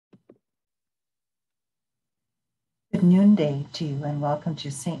Good noonday to you and welcome to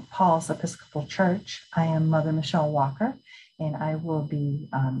St. Paul's Episcopal Church. I am Mother Michelle Walker and I will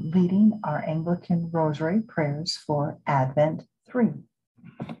be leading our Anglican Rosary prayers for Advent 3.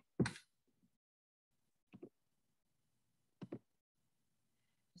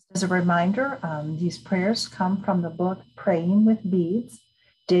 Just as a reminder, these prayers come from the book Praying with Beads,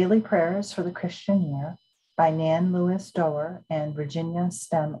 Daily Prayers for the Christian Year by Nan Lewis Doer and Virginia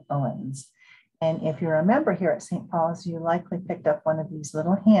Stem Owens. And if you're a member here at St. Paul's, you likely picked up one of these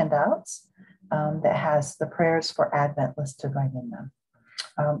little handouts that has the prayers for Advent listed right in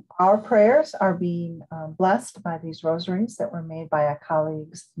them. Our prayers are being blessed by these rosaries that were made by a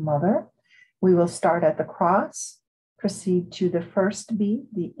colleague's mother. We will start at the cross, proceed to the first bead,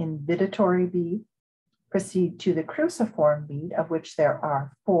 the invitatory bead, proceed to the cruciform bead, of which there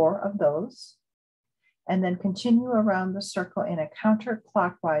are 4 of those, and then continue around the circle in a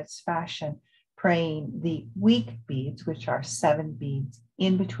counterclockwise fashion, praying the weak beads, which are 7 beads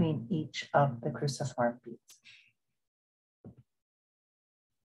in between each of the cruciform beads.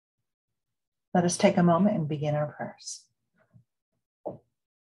 Let us take a moment and begin our prayers.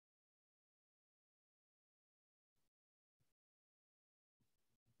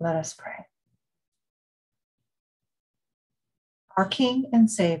 Let us pray. Our King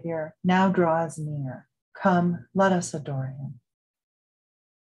and Savior now draws near. Come, let us adore him.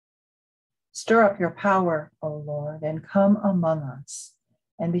 Stir up your power, O Lord, and come among us.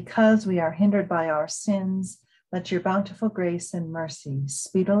 And because we are hindered by our sins, let your bountiful grace and mercy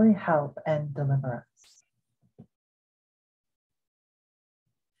speedily help and deliver us.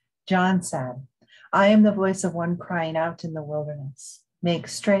 John said, I am the voice of one crying out in the wilderness, make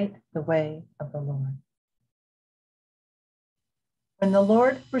straight the way of the Lord. When the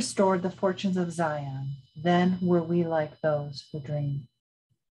Lord restored the fortunes of Zion, then were we like those who dream.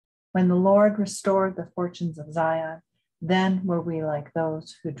 When the Lord restored the fortunes of Zion, then were we like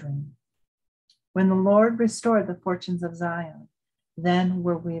those who dream. When the Lord restored the fortunes of Zion, then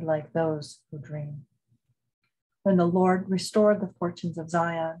were we like those who dream. When the Lord restored the fortunes of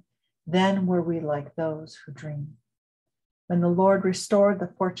Zion, then were we like those who dream. When the Lord restored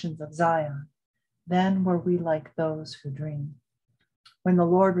the fortunes of Zion, then were we like those who dream. When the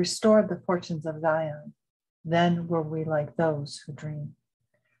Lord restored the fortunes of Zion, then were we like those who dream.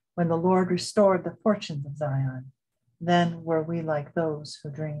 When the Lord restored the fortunes of Zion, then were we like those who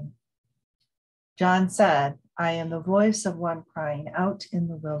dream. John said, I am the voice of one crying out in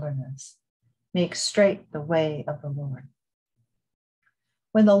the wilderness, make straight the way of the Lord.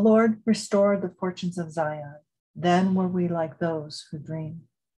 When the Lord restored the fortunes of Zion, then were we like those who dream.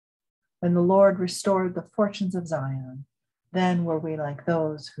 When the Lord restored the fortunes of Zion, then were we like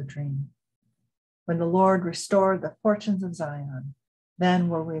those who dream. When the Lord restored the fortunes of Zion, then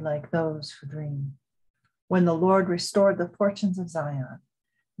were we like those who dream. When the Lord restored the fortunes of Zion,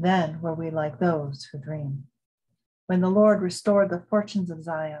 then were we like those who dream. When the Lord restored the fortunes of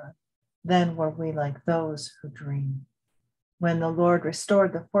Zion, then were we like those who dream. When the Lord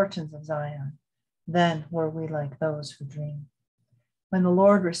restored the fortunes of Zion, then were we like those who dream. When the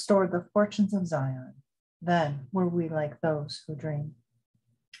Lord restored the fortunes of Zion, then were we like those who dream.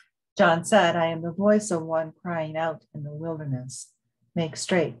 John said, I am the voice of one crying out in the wilderness, make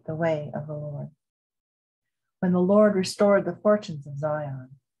straight the way of the Lord. When the Lord restored the fortunes of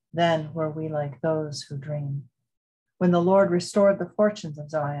Zion, then were we like those who dream. When the Lord restored the fortunes of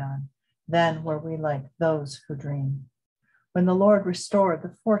Zion, then were we like those who dream. When the Lord restored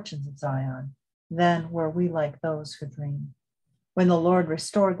the fortunes of Zion, then were we like those who dream. When the Lord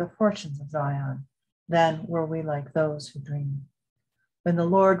restored the fortunes of Zion, then were we like those who dream. When the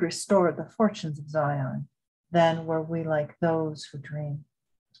Lord restored the fortunes of Zion, then were we like those who dream.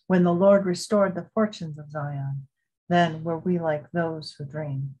 When the Lord restored the fortunes of Zion, then were we like those who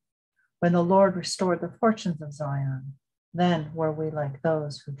dream. When the Lord restored the fortunes of Zion, then were we like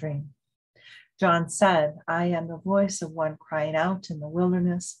those who dream. John said, I am the voice of one crying out in the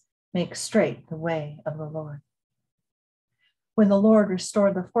wilderness, make straight the way of the Lord. When the Lord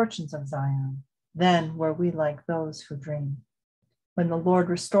restored the fortunes of Zion, then were we like those who dream. When the Lord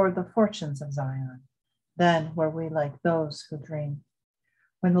restored the fortunes of Zion, then were we like those who dream.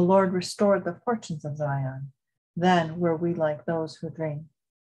 When the Lord restored the fortunes of Zion, then were we like those who dream.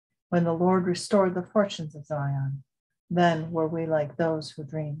 When the Lord restored the fortunes of Zion, then were we like those who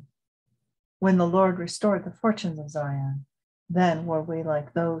dream. When the Lord restored the fortunes of Zion, then were we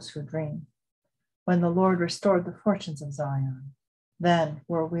like those who dream. When the Lord restored the fortunes of Zion, then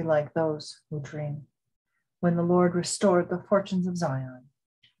were we like those who dream. When the Lord restored the fortunes of Zion,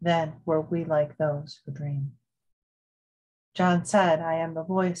 then were we like those who dream. John said, I am the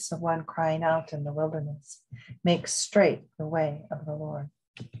voice of one crying out in the wilderness. Make straight the way of the Lord.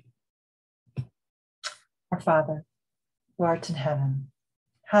 Our Father, who art in heaven,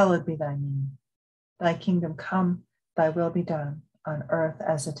 hallowed be thy name. Thy kingdom come, thy will be done, on earth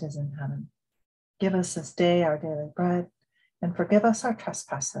as it is in heaven. Give us this day our daily bread, and forgive us our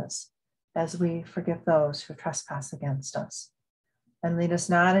trespasses, as we forgive those who trespass against us. And lead us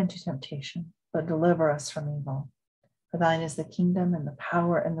not into temptation, but deliver us from evil. For thine is the kingdom and the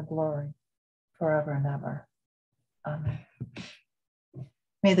power and the glory forever and ever. Amen.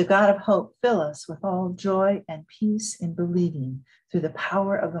 May the God of hope fill us with all joy and peace in believing through the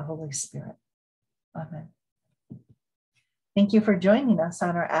power of the Holy Spirit. Amen. Thank you for joining us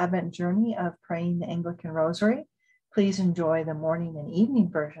on our Advent journey of praying the Anglican Rosary. Please enjoy the morning and evening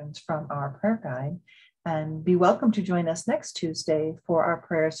versions from our prayer guide, and be welcome to join us next Tuesday for our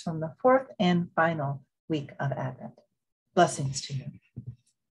prayers from the fourth and final week of Advent. Blessings to you.